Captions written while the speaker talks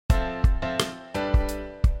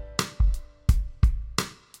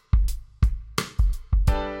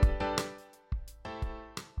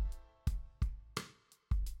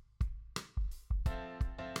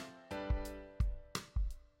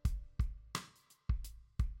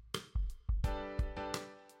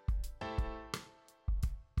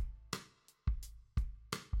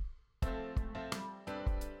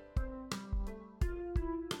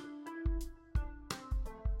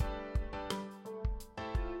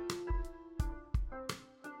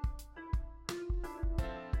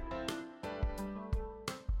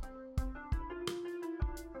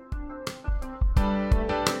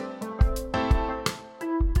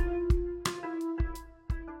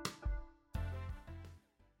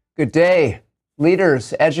Good day,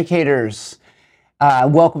 leaders, educators.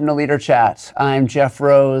 Welcome to Leader Chat. I'm Jeff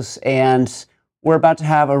Rose, and we're about to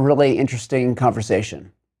have a really interesting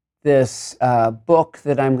conversation. This book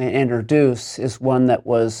that I'm going to introduce is one that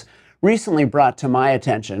was recently brought to my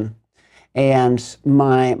attention, and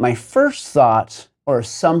my first thought or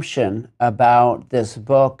assumption about this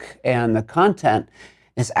book and the content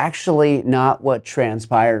is actually not what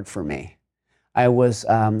transpired for me. I was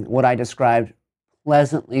what I described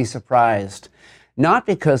pleasantly surprised, not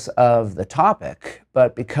because of the topic,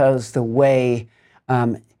 but because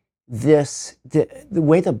um, the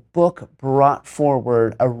way the book brought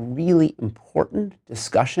forward a really important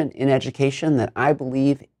discussion in education that I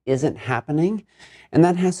believe isn't happening, and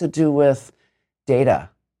that has to do with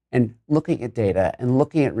data and looking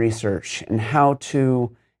at research and how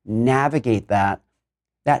to navigate that.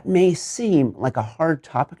 That may seem like a hard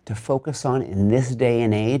topic to focus on in this day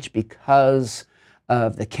and age because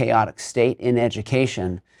of the chaotic state in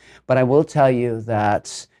education. But I will tell you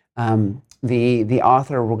that the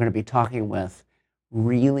author we're going to be talking with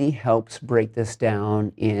really helps break this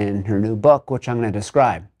down in her new book, which I'm going to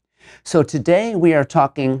describe. So today we are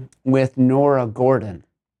talking with Nora Gordon.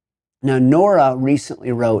 Now, Nora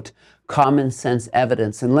recently wrote Common Sense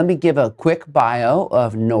Evidence, and let me give a quick bio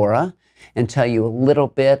of Nora and tell you a little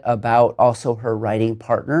bit about also her writing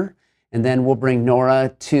partner. And then we'll bring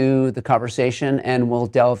Nora to the conversation and we'll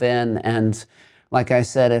delve in. And like I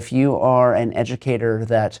said, if you are an educator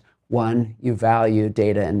that, one, you value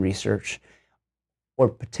data and research, or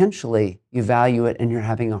potentially you value it and you're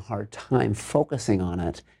having a hard time focusing on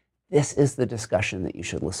it, this is the discussion that you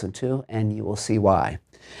should listen to, and you will see why.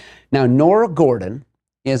 Now, Nora Gordon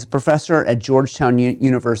is a professor at Georgetown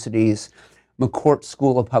University's McCourt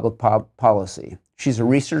School of Public Policy. She's a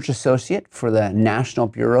research associate for the National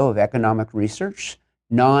Bureau of Economic Research,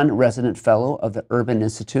 non-resident fellow of the Urban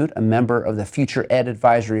Institute, a member of the Future Ed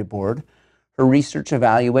Advisory Board. Her research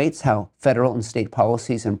evaluates how federal and state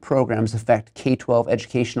policies and programs affect K-12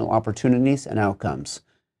 educational opportunities and outcomes.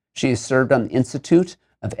 She has served on the Institute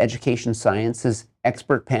of Education Sciences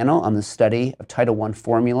expert panel on the study of Title I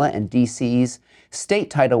formula and DC's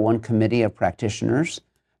State Title I Committee of Practitioners.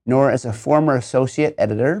 Nora is a former associate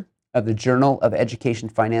editor of the Journal of Education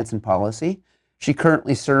Finance and Policy. She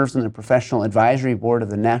currently serves on the professional advisory board of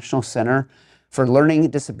the National Center for Learning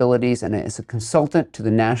Disabilities and is a consultant to the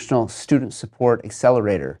National Student Support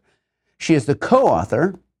Accelerator. She is the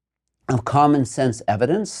co-author of Common Sense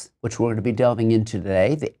Evidence, which we're going to be delving into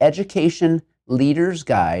today, the Education Leader's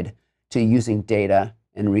Guide to Using Data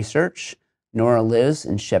and Research. Nora lives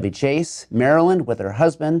in Chevy Chase, Maryland, with her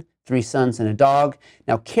husband, 3 sons, and a dog.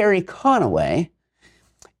 Now, Carrie Conaway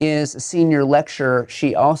is a senior lecturer.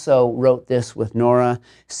 She also wrote this with Nora,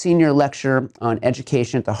 senior lecturer on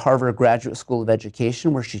education at the Harvard Graduate School of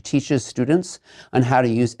Education, where she teaches students on how to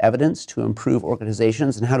use evidence to improve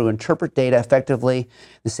organizations and how to interpret data effectively.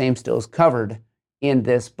 The same still is covered in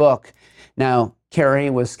this book. Now, Carrie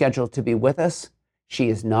was scheduled to be with us. She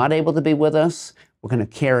is not able to be with us. We're going to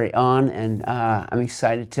carry on, and I'm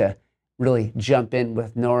excited to really jump in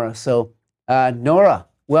with Nora. So, Nora,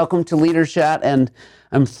 welcome to Leader Chat, and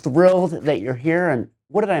I'm thrilled that you're here. And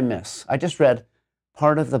what did I miss? I just read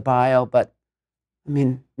part of the bio, but I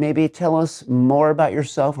mean, maybe tell us more about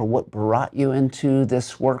yourself or what brought you into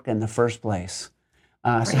this work in the first place.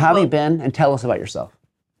 So how have you been? And tell us about yourself.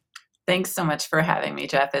 Thanks so much for having me,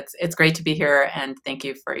 Jeff. It's great to be here, and thank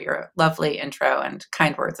you for your lovely intro and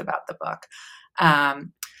kind words about the book.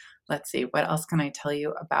 Let's see, what else can I tell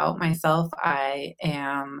you about myself? I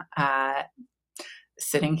am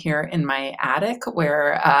sitting here in my attic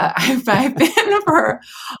where I've been for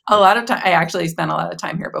a lot of time. I actually spent a lot of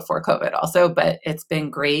time here before COVID also, but it's been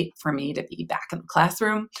great for me to be back in the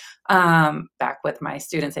classroom, back with my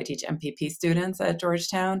students. I teach MPP students at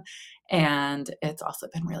Georgetown. And it's also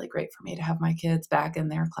been really great for me to have my kids back in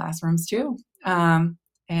their classrooms too.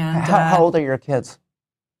 How old are your kids?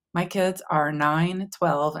 My kids are 9,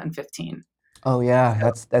 12, and 15. Oh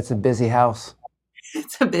yeah, that's a busy house.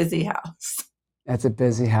 It's a busy house. That's a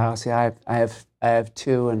busy house. Yeah, I have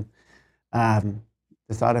 2, and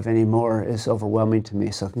the thought of any more is overwhelming to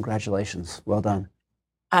me. So congratulations, well done.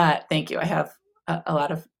 Thank you. I have a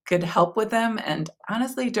lot of good help with them, and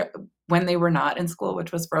honestly, when they were not in school,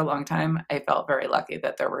 which was for a long time, I felt very lucky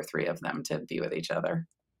that there were 3 of them to be with each other.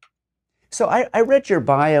 So I read your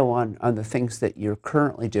bio on the things that you're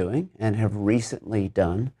currently doing and have recently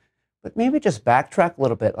done, but maybe just backtrack a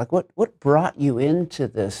little bit. Like what brought you into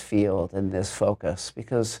this field and this focus?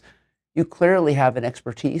 Because you clearly have an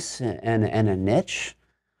expertise and a niche,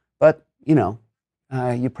 but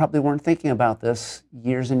you probably weren't thinking about this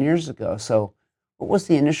years and years ago. So what was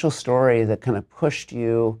the initial story that kind of pushed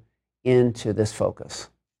you into this focus?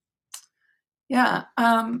 Yeah,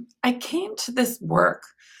 I came to this work.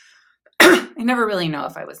 I never really know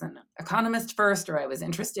if I was an economist first or I was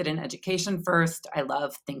interested in education first. I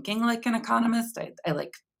love thinking like an economist. I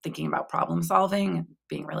like thinking about problem solving and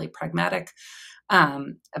being really pragmatic.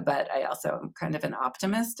 But I also am kind of an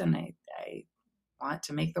optimist, and I want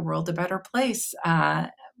to make the world a better place.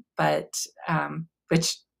 But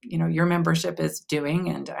which your membership is doing,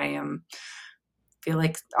 and I am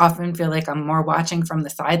often feel like I'm more watching from the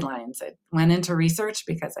sidelines. I went into research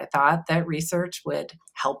because I thought that research would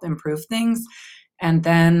help improve things. And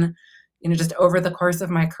then, just over the course of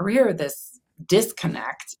my career, this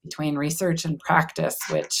disconnect between research and practice,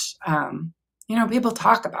 which, people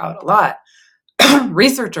talk about a lot.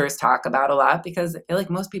 Researchers talk about a lot because I feel like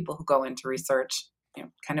most people who go into research,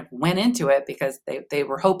 kind of went into it because they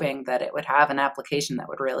were hoping that it would have an application that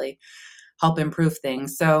would really help improve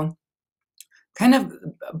things. So kind of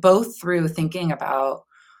both through thinking about,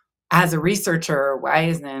 as a researcher, why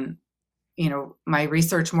isn't my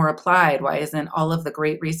research more applied? Why isn't all of the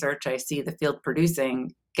great research I see the field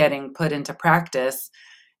producing getting put into practice?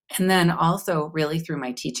 And then also really through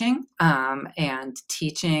my teaching, and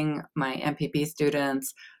teaching my MPP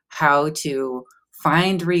students how to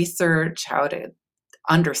find research, how to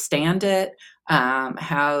understand it,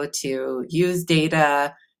 how to use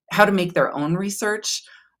data, how to make their own research.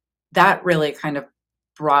 That really kind of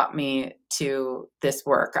brought me to this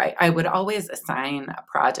work. I would always assign a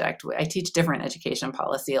project. I teach different education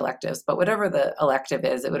policy electives, but whatever the elective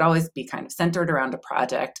is, it would always be kind of centered around a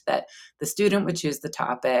project that the student would choose the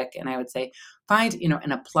topic. And I would say, find,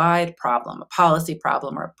 an applied problem, a policy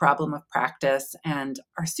problem, or a problem of practice. And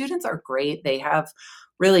our students are great. They have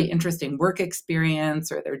really interesting work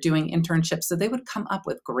experience, or they're doing internships. So they would come up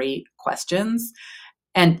with great questions.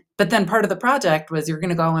 But then part of the project was you're going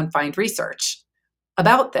to go and find research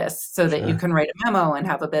about this so that you Sure. can write a memo and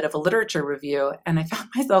have a bit of a literature review. And I found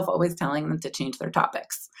myself always telling them to change their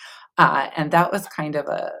topics. And that was kind of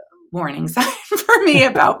a warning sign for me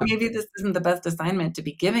about maybe this isn't the best assignment to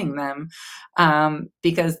be giving them,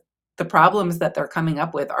 because the problems that they're coming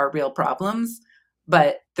up with are real problems.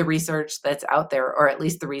 But the research that's out there, or at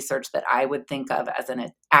least the research that I would think of as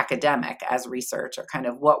an academic as research, or kind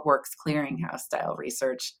of what works clearinghouse style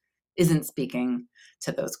research, isn't speaking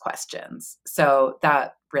to those questions. So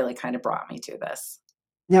that really kind of brought me to this.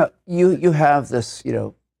 Now, you have this,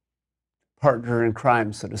 partner in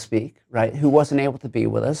crime, so to speak, right? Who wasn't able to be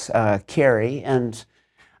with us, Carrie, and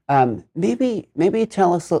maybe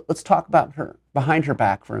tell us. Let's talk about her behind her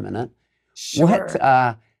back for a minute. What?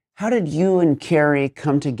 Sure. How did you and Carrie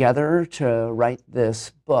come together to write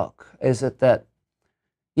this book? Is it that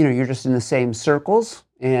you're just in the same circles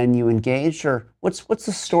and you engaged, or what's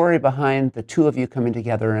the story behind the two of you coming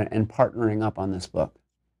together and partnering up on this book?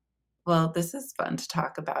 Well, this is fun to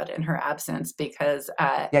talk about in her absence because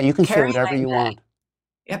Yeah, you can say Carrie whatever and you I met. want.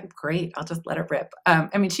 Yep, great. I'll just let it rip.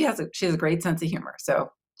 I mean, she has a great sense of humor,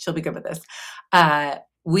 so she'll be good with this.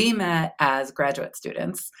 We met as graduate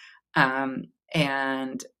students, um,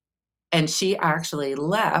 and she actually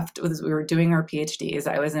left. We were doing our PhDs.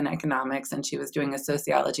 I was in economics, and she was doing a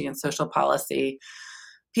sociology and social policy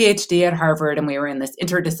PhD at Harvard, and we were in this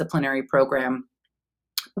interdisciplinary program,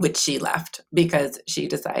 which she left because she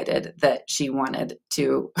decided that she wanted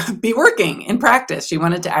to be working in practice. She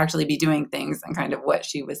wanted to actually be doing things, and kind of what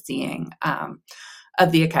she was seeing,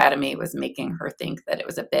 of the academy was making her think that it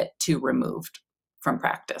was a bit too removed from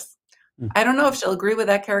practice. Mm. I don't know if she'll agree with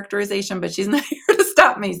that characterization, but she's not here to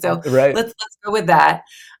stop me. So Right. let's go with that.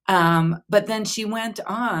 But then she went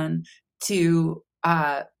on to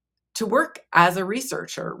work as a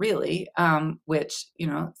researcher, really, which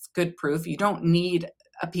it's good proof. You don't need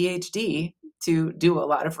a PhD to do a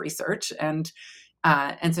lot of research, and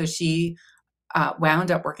so she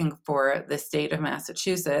wound up working for the state of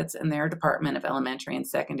Massachusetts and their Department of Elementary and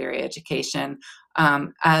Secondary Education,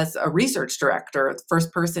 as a research director, the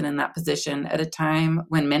first person in that position at a time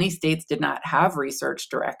when many states did not have research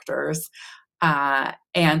directors.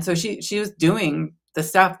 And so she was doing the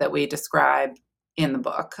stuff that we describe in the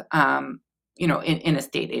book, in a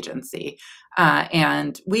state agency.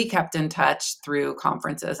 And we kept in touch through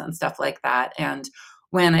conferences and stuff like that. And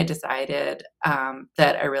when I decided,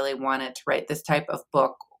 that I really wanted to write this type of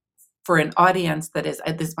book for an audience that is,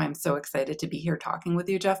 this is why I'm so excited to be here talking with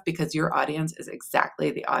you, Jeff, because your audience is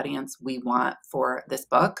exactly the audience we want for this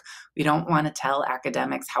book. We don't want to tell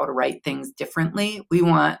academics how to write things differently. We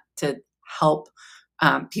want to help,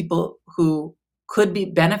 people who could be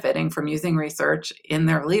benefiting from using research in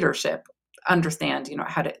their leadership understand,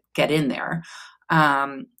 how to get in there.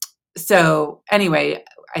 Um, So anyway,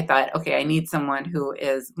 I thought, okay, I need someone who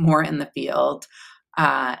is more in the field.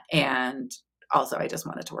 And also, I just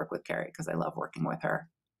wanted to work with Carrie because I love working with her.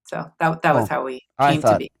 So that was Oh, how we I came to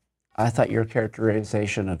thought be. I thought your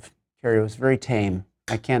characterization of Carrie was very tame.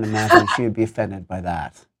 I can't imagine she would be offended by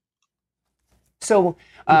that. So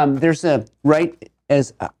there's a right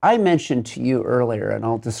as I mentioned to you earlier, and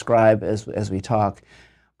I'll describe as we talk.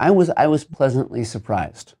 I was pleasantly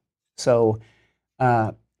surprised. So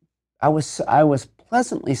uh, I was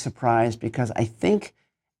pleasantly surprised because I think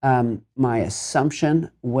my assumption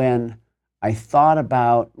when I thought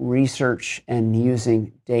about research and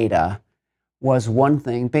using data was one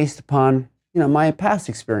thing based upon my past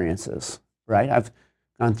experiences. Right, I've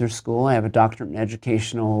gone through school. I have a doctorate in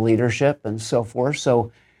educational leadership and so forth.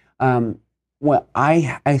 So um, when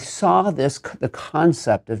I saw the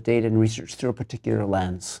concept of data and research through a particular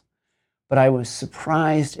lens, but I was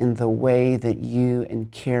surprised in the way that you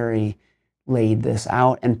and Carrie laid this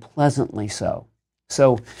out, and pleasantly so.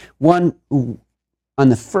 So, one on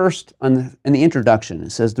the first on the in the introduction,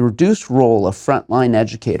 it says the reduced role of frontline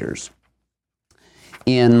educators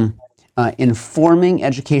in informing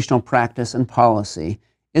educational practice and policy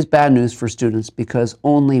is bad news for students because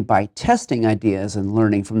only by testing ideas and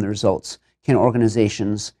learning from the results can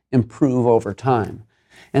organizations improve over time.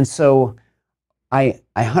 And so I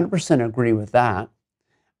 100% agree with that.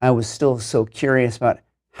 I was still so curious about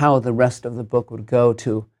how the rest of the book would go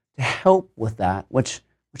to help with that, which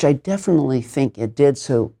I definitely think it did.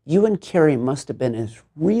 So you and Carrie must have been as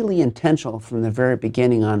really intentional from the very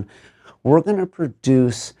beginning on we're going to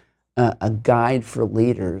produce a guide for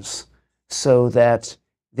leaders so that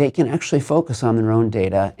they can actually focus on their own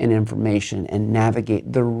data and information and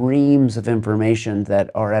navigate the reams of information that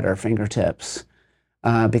are at our fingertips.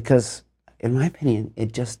 Because, in my opinion,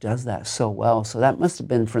 it just does that so well. So that must have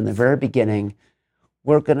been from the very beginning.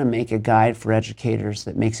 We're going to make a guide for educators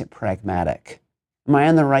that makes it pragmatic. Am I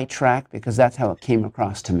on the right track? Because that's how it came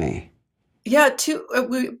across to me. Yeah,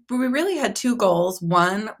 we really had two goals.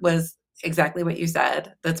 One was exactly what you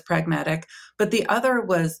said, that's pragmatic, but the other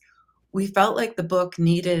was we felt like the book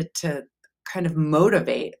needed to kind of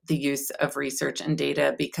motivate the use of research and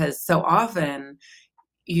data because so often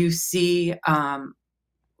you see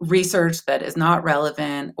research that is not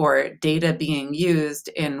relevant or data being used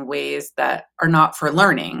in ways that are not for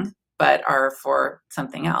learning but are for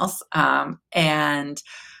something else. And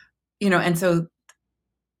so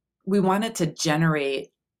we wanted to generate,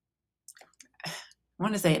 I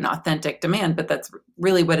want to say an authentic demand, but that's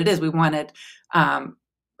really what it is. We wanted um,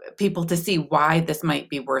 people to see why this might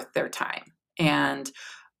be worth their time. And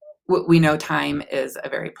we know time is a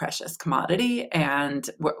very precious commodity, and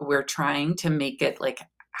we're trying to make it like,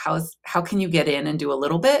 how can you get in and do a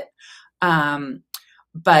little bit? Um,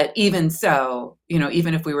 but even so,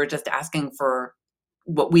 even if we were just asking for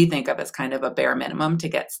what we think of as kind of a bare minimum to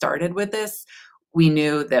get started with this, we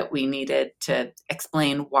knew that we needed to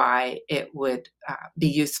explain why it would be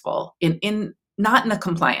useful in not in a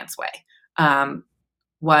compliance way. Um,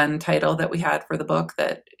 One title that we had for the book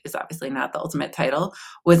that is obviously not the ultimate title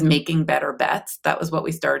was Making Better Bets. That was what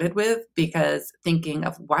we started with because thinking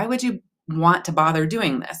of why would you want to bother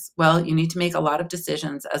doing this? Well, you need to make a lot of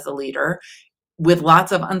decisions as a leader with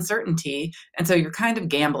lots of uncertainty. And so you're kind of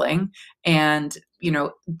gambling. And,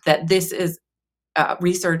 that this is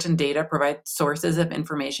research and data provide sources of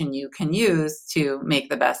information you can use to make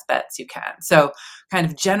the best bets you can. So, kind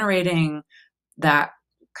of generating that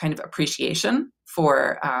kind of appreciation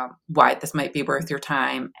for why this might be worth your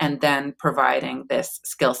time, and then providing this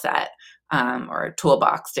skill set or a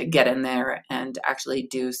toolbox to get in there and actually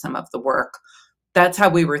do some of the work. That's how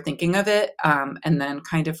we were thinking of it. And then,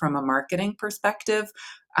 kind of from a marketing perspective,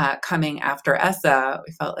 coming after ESSA,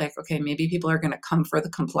 we felt like, okay, maybe people are going to come for the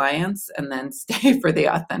compliance and then stay for the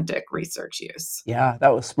authentic research use. Yeah, that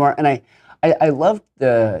was smart, and I loved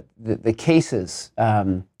the cases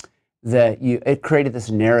that it created this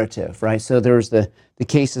narrative, right? So there was the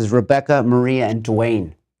cases Rebecca, Maria, and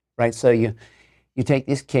Dwayne, right? So you take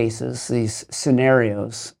these cases, these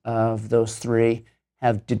scenarios of those three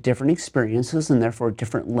have different experiences and therefore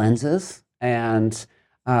different lenses, and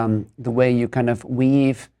the way you kind of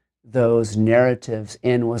weave those narratives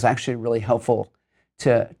in was actually really helpful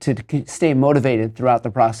to stay motivated throughout the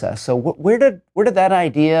process. So where did that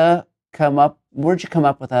idea come up? Where'd you come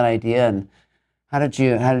up with that idea, and how did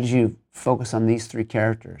you focus on these three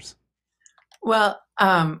characters? Well,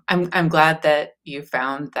 I'm glad that you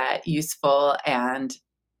found that useful. And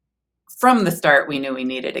from the start, we knew we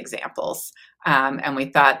needed examples. And we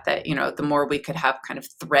thought that, the more we could have kind of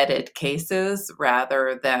threaded cases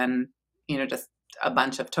rather than, just a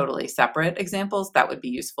bunch of totally separate examples, that would be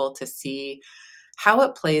useful to see how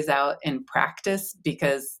it plays out in practice,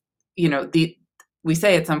 because, we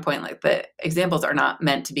say at some point, like, the examples are not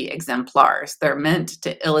meant to be exemplars. They're meant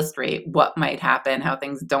to illustrate what might happen, how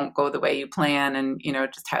things don't go the way you plan, and,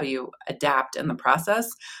 just how you adapt in the process.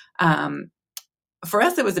 Um, for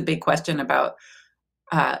us, it was a big question about,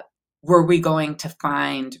 uh, were we going to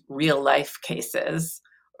find real life cases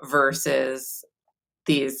versus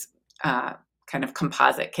these kind of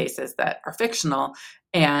composite cases that are fictional?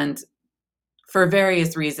 And for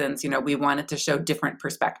various reasons, we wanted to show different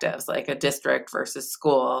perspectives, like a district versus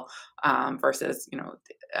school, versus,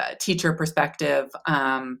 a teacher perspective.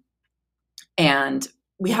 And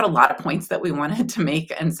we had a lot of points that we wanted to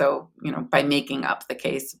make. And so, by making up the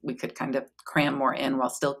case, we could kind of cram more in while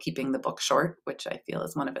still keeping the book short, which I feel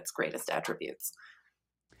is one of its greatest attributes.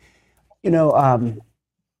 You know,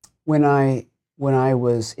 when I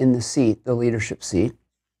was in the seat, the leadership seat,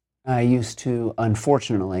 I used to,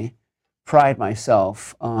 unfortunately, pride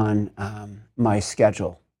myself on my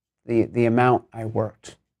schedule, the amount I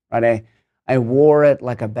worked. Right, I wore it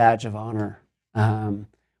like a badge of honor,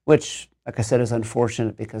 which, like I said, is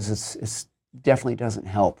unfortunate because it's definitely doesn't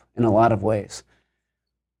help in a lot of ways.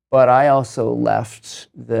 But I also left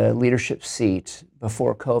the leadership seat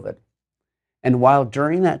before COVID, and while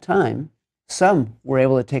during that time, some were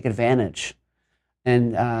able to take advantage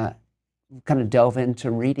and kind of delve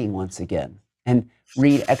into reading once again and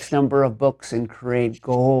read X number of books and create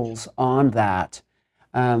goals on that.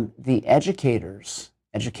 The educators,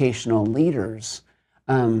 educational leaders,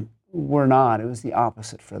 were not. It was the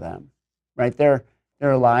opposite for them, right? Their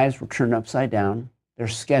lives were turned upside down. Their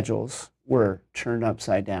schedules were turned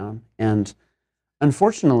upside down, and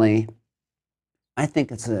unfortunately, I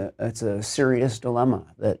think it's a serious dilemma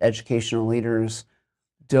that educational leaders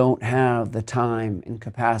don't have the time and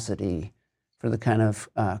capacity for the kind of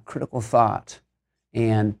critical thought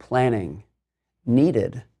and planning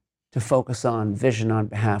needed to focus on vision on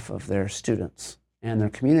behalf of their students and their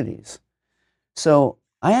communities. So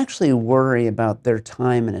I actually worry about their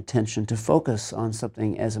time and attention to focus on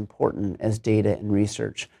something as important as data and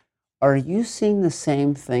research. Are you seeing the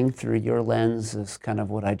same thing through your lens as kind of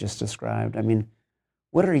what I just described? I mean,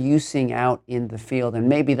 what are you seeing out in the field? And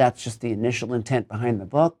maybe that's just the initial intent behind the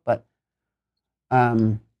book, but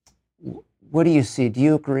um, what do you see? Do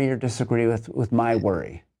you agree or disagree with my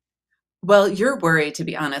worry? Well, your worry, to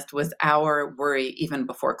be honest, was our worry even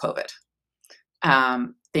before COVID.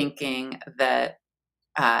 Thinking that,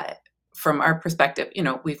 uh, from our perspective,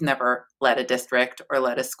 we've never led a district or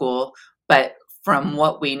led a school, but from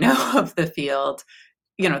what we know of the field,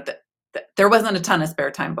 there wasn't a ton of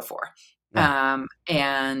spare time before. Yeah.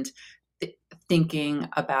 And thinking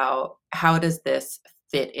about how does this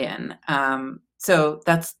fit in. So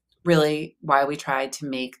that's really why we tried to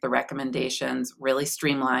make the recommendations really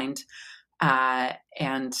streamlined,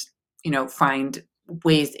 and find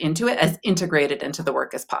ways into it as integrated into the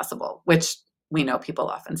work as possible, which we know people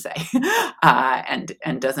often say,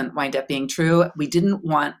 and doesn't wind up being true. We didn't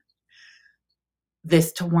want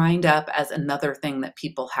this to wind up as another thing that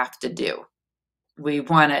people have to do. We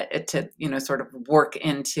want it to, sort of work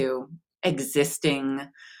into existing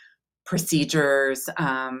procedures,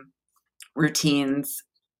 routines,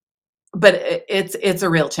 but it's a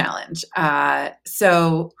real challenge.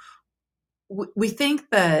 So we think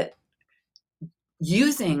that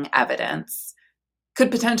using evidence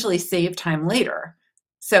could potentially save time later.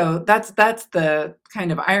 So that's the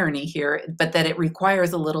kind of irony here, but that it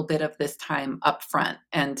requires a little bit of this time up front.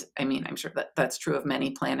 And I mean, I'm sure that that's true of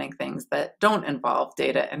many planning things that don't involve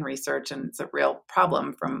data and research, and it's a real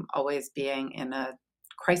problem from always being in a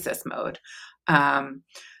crisis mode. Um,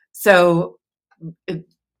 so it,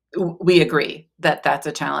 we agree that that's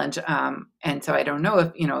a challenge. And so I don't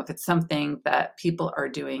know if it's something that people are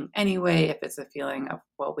doing anyway, if it's a feeling of,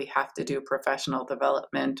 well, we have to do professional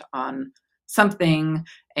development on something,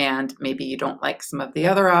 and maybe you don't like some of the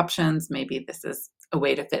other options. Maybe this is a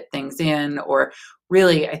way to fit things in, or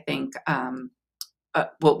really, I think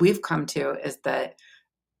what we've come to is that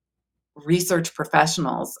research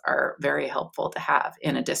professionals are very helpful to have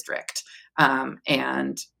in a district.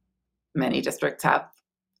 And many districts have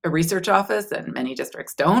a research office and many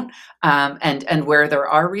districts don't. And where there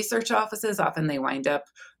are research offices, often they wind up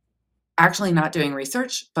actually not doing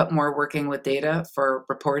research, but more working with data for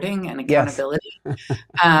reporting and Yes. accountability.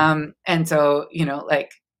 And so,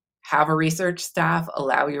 like, have a research staff,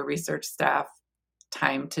 allow your research staff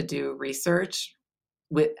time to do research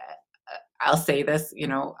with, I'll say this,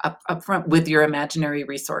 up front, with your imaginary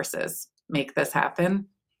resources. Make this happen.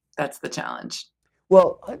 That's the challenge.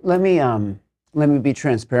 Well, let me be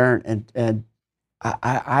transparent and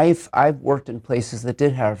I've worked in places that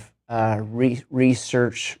did have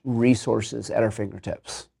research resources at our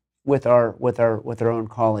fingertips with our own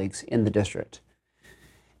colleagues in the district,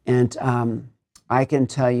 and I can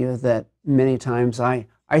tell you that many times I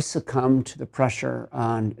succumb to the pressure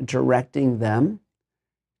on directing them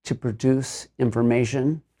to produce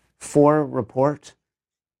information for a report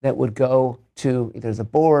that would go to either the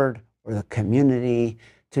board or the community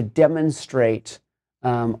to demonstrate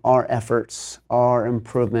our efforts, our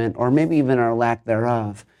improvement, or maybe even our lack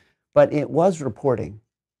thereof. But it was reporting.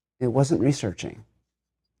 It wasn't researching.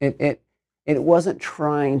 It it it wasn't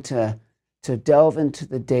trying to delve into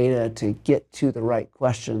the data to get to the right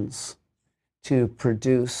questions to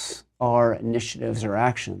produce our initiatives or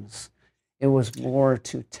actions. It was more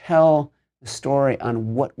to tell the story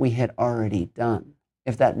on what we had already done,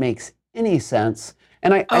 if that makes any sense.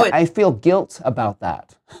 And Oh, it, I feel guilt about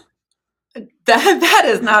that. that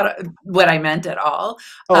is not what I meant at all.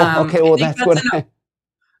 Oh, okay. I Well, think that's what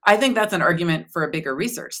I think that's an argument for a bigger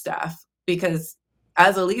research staff because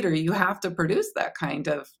as a leader, you have to produce that kind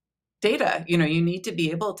of data. You know, you need to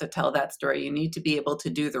be able to tell that story. You need to be able to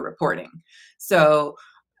do the reporting. So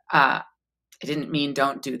I didn't mean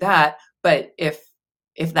don't do that, but if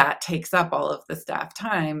that takes up all of the staff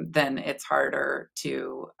time, then it's harder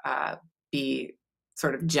to be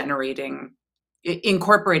sort of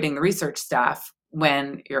incorporating the research staff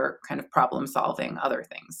when you're kind of problem solving other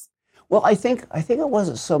things. well, I think it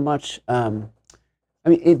wasn't so much. I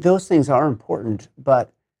mean, those things are important,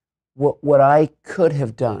 but what I could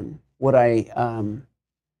have done, what I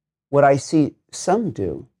see some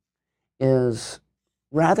do is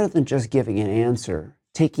rather than just giving an answer,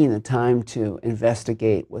 taking the time to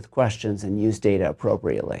investigate with questions and use data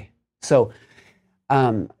appropriately. So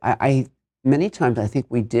I many times I think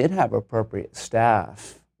we did have appropriate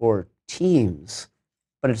staff or teams,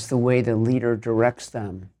 but it's the way the leader directs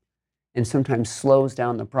them and sometimes slows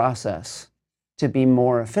down the process to be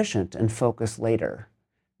more efficient and focus later.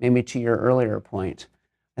 Maybe to your earlier point,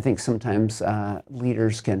 I think sometimes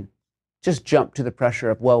leaders can just jump to the pressure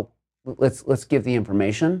of, well, let's give the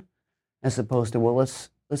information, as opposed to, well, let's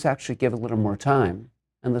actually give a little more time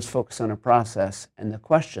and let's focus on a process and the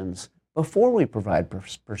questions before we provide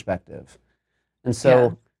perspective. And Yeah.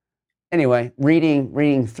 so, anyway,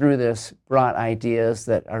 reading through this brought ideas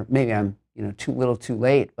that are maybe I'm too little, too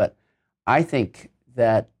late, but I think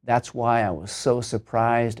that that's why I was so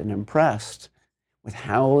surprised and impressed with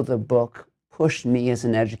how the book pushed me as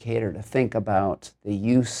an educator to think about the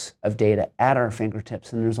use of data at our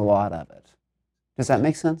fingertips, and there's a lot of it. Does that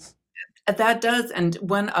make sense? That does. And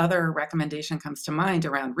one other recommendation comes to mind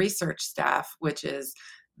around research staff, which is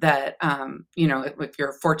that, if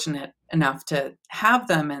you're fortunate enough to have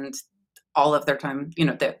them and all of their time,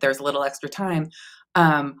 there's a little extra time.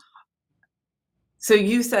 Um, so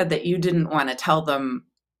you said that you didn't want to tell them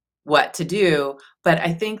what to do, but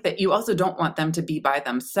I think that you also don't want them to be by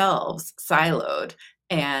themselves, siloed.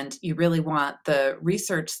 And you really want the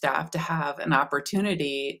research staff to have an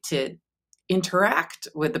opportunity to interact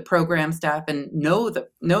with the program staff and know the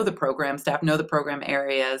program staff, know the program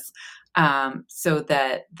areas, so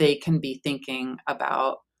that they can be thinking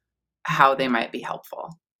about how they might be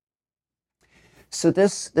helpful. So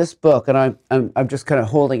this book, and I'm just kind of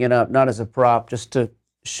holding it up, not as a prop, just to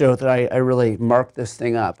show that I really marked this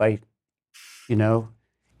thing up. I you know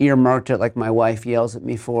earmarked it like my wife yells at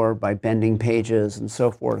me for by bending pages and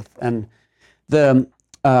so forth. And the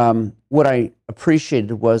what I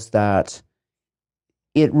appreciated was that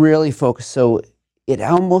it really focused. So it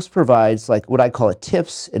almost provides like what I call it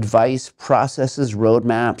tips, advice, processes,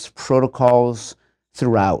 roadmaps, protocols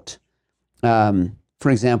throughout.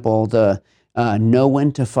 For example, the know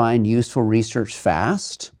when to find useful research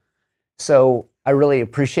fast. So I really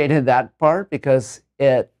appreciated that part because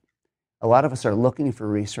a lot of us are looking for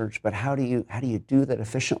research, but how do you do that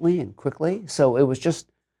efficiently and quickly? So it was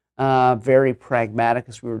just very pragmatic,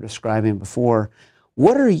 as we were describing before.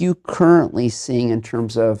 What are you currently seeing in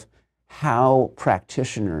terms of how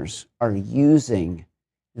practitioners are using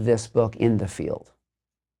this book in the field?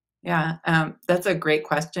 Yeah, that's a great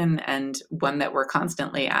question and one that we're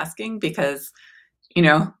constantly asking because you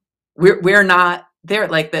know we're not there.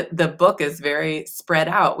 Like the book is very spread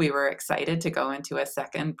out. We were excited to go into a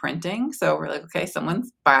second printing, so we're like, okay,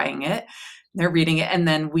 someone's buying it, they're reading it, and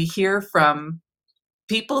then we hear from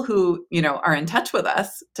people who are in touch with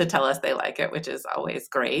us to tell us they like it, which is always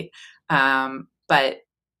great. But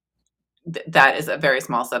that is a very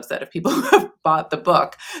small subset of people who have bought the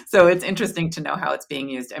book, so it's interesting to know how it's being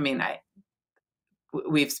used. I mean,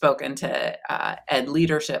 we've spoken to ed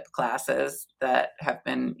leadership classes that have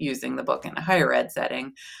been using the book in a higher ed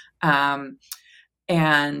setting. Um,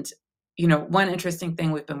 And, one interesting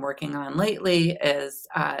thing we've been working on lately is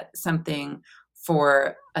something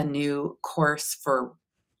for a new course for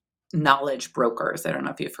knowledge brokers. I don't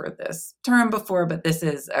know if you've heard this term before, but this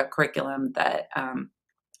is a curriculum that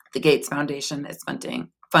the Gates Foundation is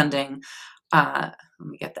funding. Let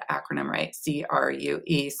me get the acronym right: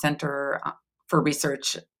 CRUE, Center for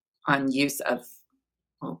Research on Use of,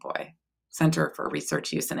 oh boy, Center for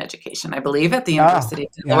Research Use in Education, I believe, at the Oh, University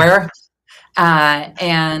of yeah. Delaware.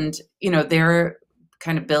 And, they're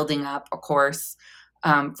kind of building up a course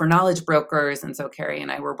for knowledge brokers. And so Carrie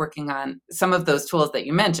and I were working on some of those tools that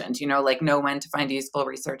you mentioned, like know when to find useful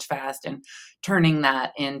research fast, and turning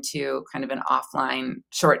that into kind of an offline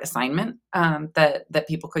short assignment that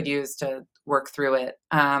people could use to work through it.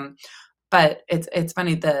 But it's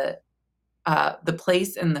funny, the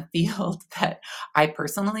place in the field that I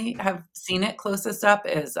personally have seen it closest up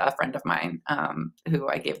is a friend of mine, who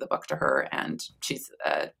I gave the book to her, and she's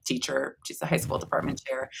a teacher. She's a high school department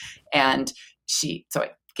chair. And so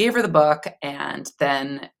I gave her the book, and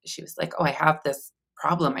then she was like, oh, I have this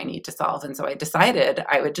problem I need to solve. And so I decided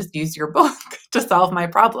I would just use your book to solve my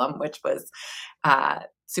problem, which was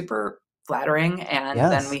super flattering. And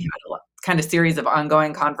then we Yes. had a kind of series of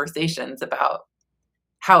ongoing conversations about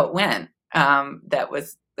how it went. That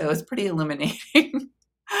was pretty illuminating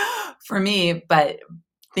for me. But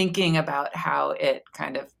thinking about how it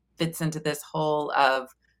kind of fits into this whole of,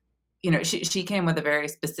 she came with a very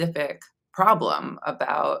specific problem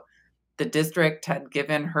about the district had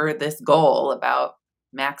given her this goal about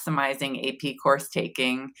maximizing AP course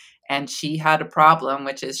taking, and she had a problem,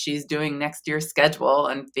 which is she's doing next year's schedule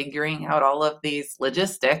and figuring out all of these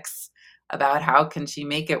logistics about how can she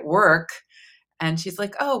make it work. And she's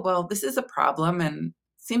like, oh, well, this is a problem, and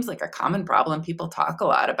seems like a common problem. People talk a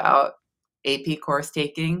lot about AP course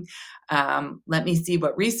taking. Let me see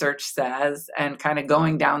what research says, and kind of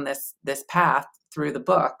going down this path through the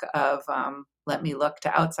book of let me look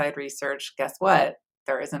to outside research. Guess what?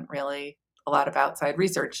 There isn't really a lot of outside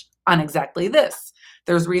research on exactly this.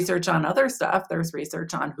 There's research on other stuff. There's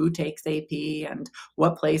research on who takes AP and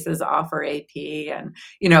what places offer AP, and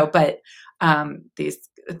but these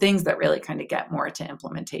things that really kind of get more to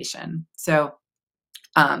implementation. So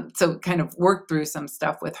kind of work through some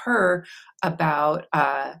stuff with her about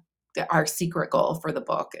our secret goal for the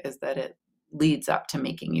book is that it leads up to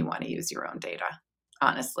making you want to use your own data.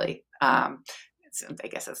 Honestly, I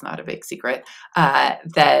guess it's not a big secret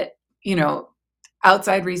that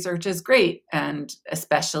outside research is great, and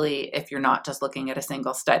especially if you're not just looking at a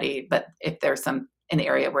single study, but if there's an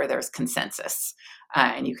area where there's consensus,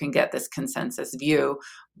 and you can get this consensus view.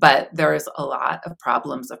 But there's a lot of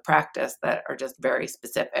problems of practice that are just very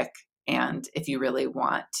specific. And if you really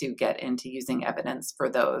want to get into using evidence for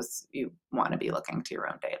those, you want to be looking to your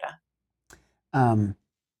own data.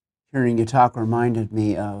 Hearing you talk reminded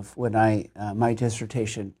me of when my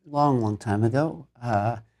dissertation, long time ago,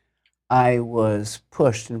 I was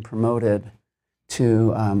pushed and promoted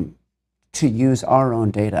to use our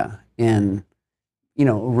own data in,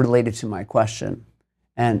 related to my question,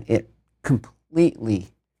 and it completely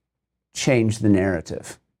changed the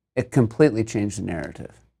narrative. It completely changed the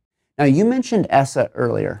narrative. Now, you mentioned ESSA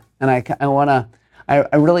earlier, and I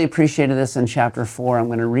really appreciated this in chapter 4. I'm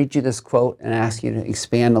going to read you this quote and ask you to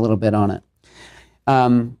expand a little bit on it.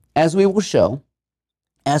 As we will show,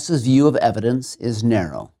 ESSA's view of evidence is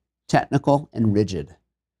narrow, technical, and rigid,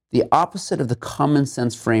 the opposite of the common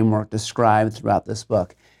sense framework described throughout this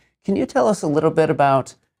book. Can you tell us a little bit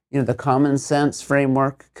about the common sense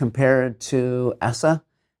framework compared to ESSA?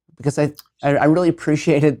 Because I really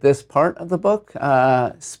appreciated this part of the book,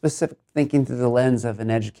 specific thinking through the lens of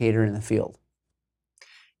an educator in the field.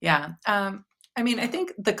 Yeah. I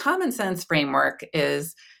think the common sense framework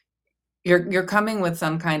is you're coming with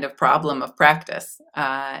some kind of problem of practice,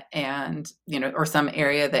 and or some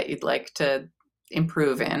area that you'd like to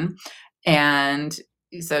improve in, and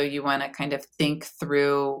so you want to kind of think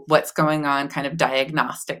through what's going on, kind of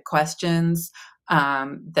diagnostic questions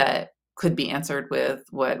that could be answered with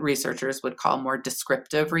what researchers would call more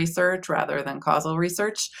descriptive research rather than causal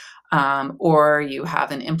research. Or you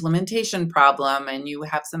have an implementation problem and you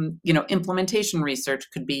have some, implementation research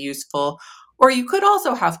could be useful. Or you could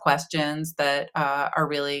also have questions that are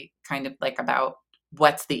really kind of like about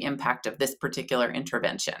what's the impact of this particular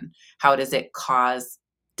intervention? How does it cause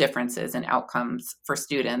differences in outcomes for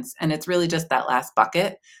students? And it's really just that last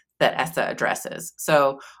bucket that ESSA addresses.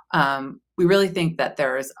 So we really think that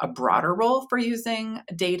there's a broader role for using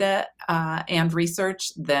data and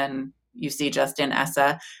research than you see just in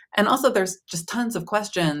ESSA. And also there's just tons of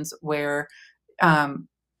questions where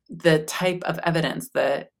the type of evidence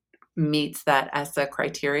that meets that ESSA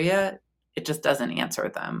criteria, it just doesn't answer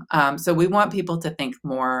them. So we want people to think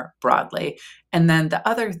more broadly. And then the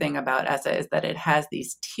other thing about ESSA is that it has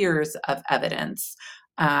these tiers of evidence.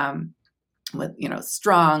 With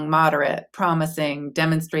strong, moderate, promising,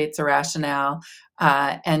 demonstrates a rationale,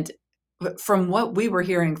 and from what we were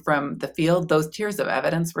hearing from the field, those tiers of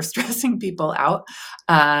evidence were stressing people out.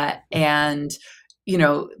 And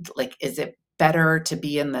like, is it better to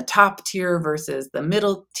be in the top tier versus the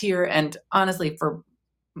middle tier? And honestly, for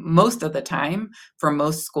most of the time, for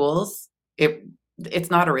most schools,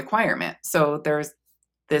 it's not a requirement. So there's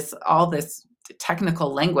all this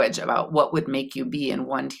technical language about what would make you be in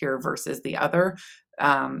one tier versus the other,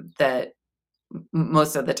 that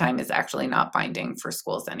most of the time is actually not binding for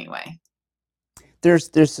schools anyway. There's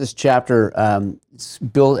this chapter,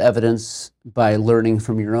 build evidence by learning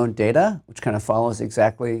from your own data, which kind of follows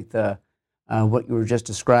exactly the what you were just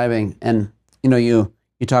describing. And you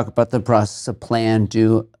talk about the process of plan,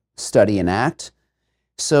 do, study, and act.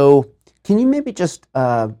 So can you maybe just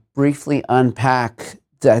briefly unpack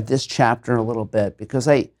this chapter a little bit? Because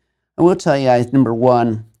I will tell you, number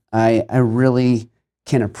one, I really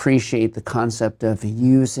can appreciate the concept of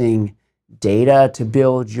using data to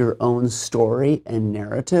build your own story and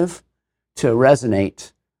narrative to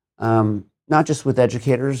resonate, not just with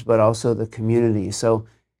educators, but also the community. So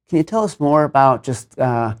can you tell us more about just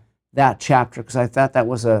that chapter? Because I thought that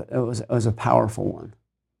was a powerful one.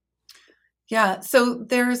 Yeah, so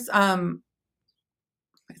there's I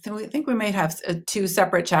think we might have two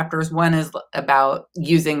separate chapters. One is about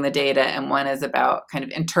using the data, and one is about kind of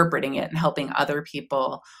interpreting it and helping other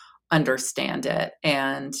people understand it.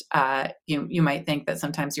 And you might think that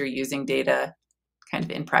sometimes you're using data kind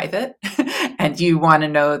of in private and you want to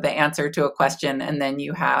know the answer to a question, and then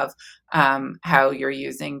you have how you're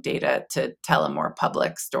using data to tell a more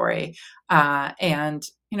public story. And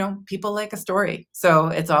people like a story. So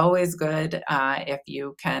it's always good if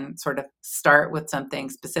you can sort of start with something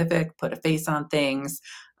specific, put a face on things,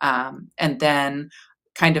 and then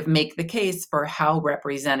kind of make the case for how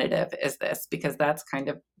representative is this, because that's kind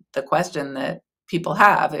of the question that people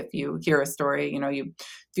have. If you hear a story,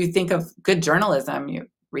 if you think of good journalism, you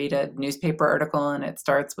read a newspaper article and it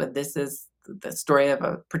starts with, this is the story of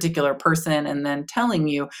a particular person, and then telling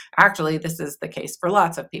you, actually, this is the case for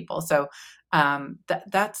lots of people. So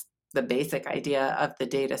that's the basic idea of the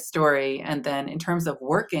data story. And then in terms of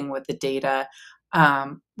working with the data,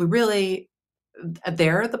 we really,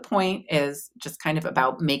 the point is just kind of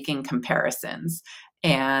about making comparisons,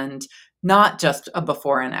 and not just a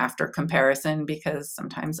before and after comparison, because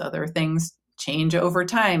sometimes other things change over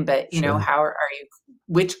time. But Sure. how are you?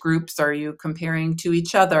 Which groups are you comparing to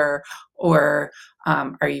each other, or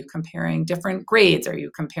are you comparing different grades? Are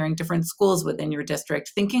you comparing different schools within your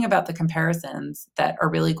district? Thinking about the comparisons that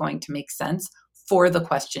are really going to make sense for the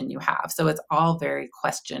question you have. So it's all very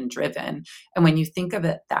question driven. And when you think of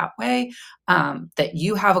it that way, that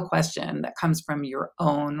you have a question that comes from your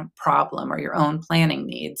own problem or your own planning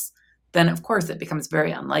needs, then of course it becomes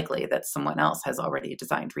very unlikely that someone else has already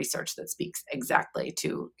designed research that speaks exactly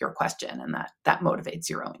to your question, and that motivates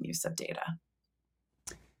your own use of data.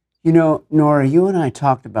 Nora, you and I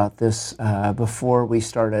talked about this before we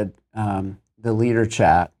started the Leader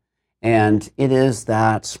Chat, and it is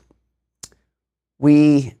that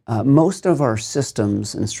most of our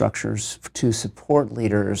systems and structures to support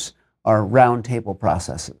leaders are roundtable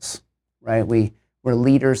processes, right? Where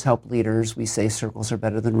leaders help leaders. We say circles are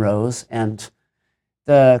better than rows, and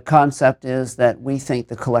the concept is that we think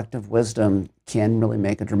the collective wisdom can really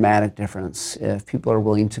make a dramatic difference if people are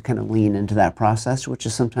willing to kind of lean into that process, which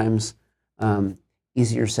is sometimes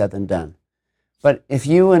easier said than done. But if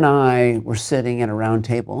you and I were sitting at a round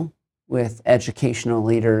table with educational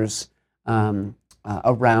leaders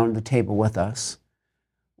around the table with us,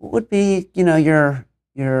 what would be,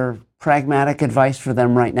 your pragmatic advice for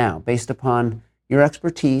them right now, based upon your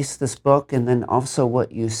expertise, this book, and then also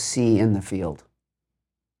what you see in the field?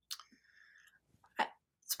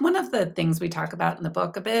 It's one of the things we talk about in the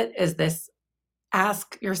book a bit is this: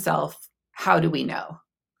 ask yourself, how do we know?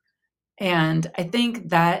 And I think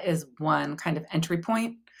that is one kind of entry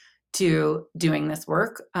point to doing this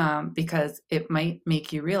work, because it might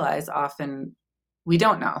make you realize often we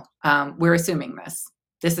don't know. We're assuming this.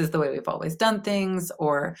 This is the way we've always done things,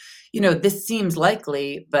 or, this seems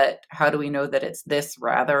likely, but how do we know that it's this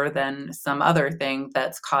rather than some other thing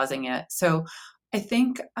that's causing it? So I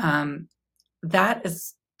think that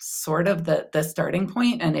is sort of the starting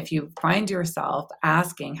point. And if you find yourself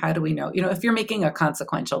asking, how do we know? If you're making a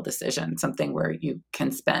consequential decision, something where you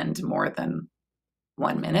can spend more than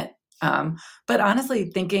 1 minute But honestly,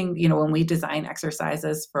 thinking, when we design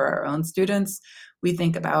exercises for our own students, we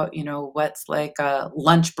think about, what's like a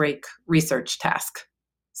lunch break research task.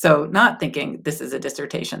 So not thinking this is a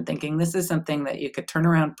dissertation, thinking this is something that you could turn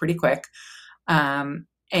around pretty quick.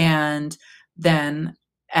 And then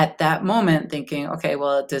at that moment thinking, okay,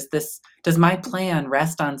 well, does my plan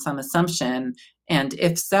rest on some assumption? And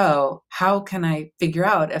if so, how can I figure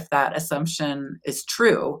out if that assumption is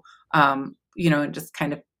true? And just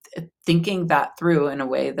kind of thinking that through in a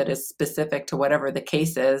way that is specific to whatever the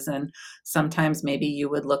case is. And sometimes maybe you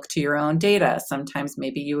would look to your own data. Sometimes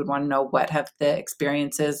maybe you would want to know what have the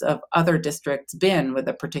experiences of other districts been with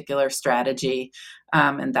a particular strategy.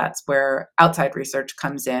 And that's where outside research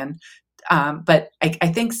comes in. But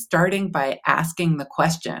I think starting by asking the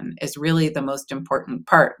question is really the most important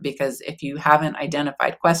part, because if you haven't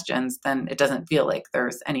identified questions, then it doesn't feel like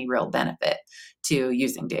there's any real benefit to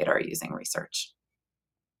using data or using research.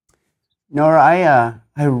 Nora,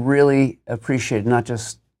 I really appreciate not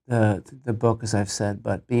just the book, as I've said,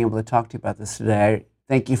 but being able to talk to you about this today.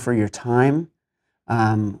 Thank you for your time.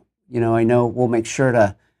 I know we'll make sure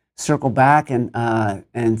to circle back and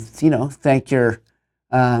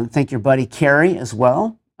thank your buddy Carrie as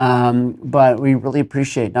well. But we really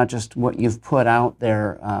appreciate not just what you've put out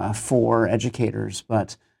there for educators,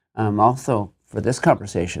 but also for this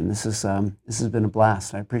conversation. This has been a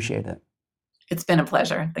blast. I appreciate it. It's been a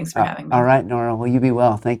pleasure. Thanks for having me. All right, Nora. Well, you be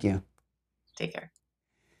well. Thank you. Take care.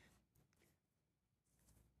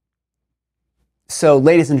 So,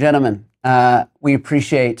 ladies and gentlemen, we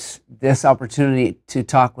appreciate this opportunity to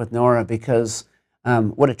talk with Nora, because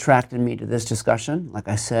what attracted me to this discussion, like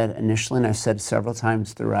I said initially, and I've said several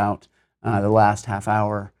times throughout the last half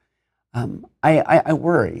hour, I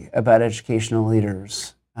worry about educational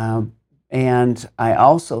leaders. And I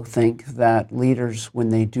also think that leaders,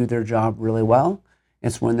 when they do their job really well,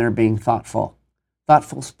 it's when they're being thoughtful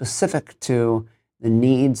specific to the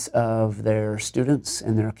needs of their students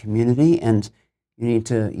and their community. And you need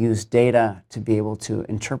to use data to be able to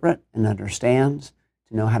interpret and understand,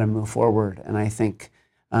 to know how to move forward. And I think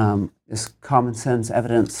this common sense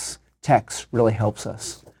evidence text really helps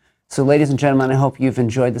us. So ladies and gentlemen, I hope you've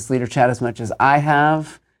enjoyed this Leader Chat as much as I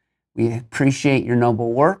have. We appreciate your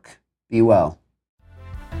noble work. Be well.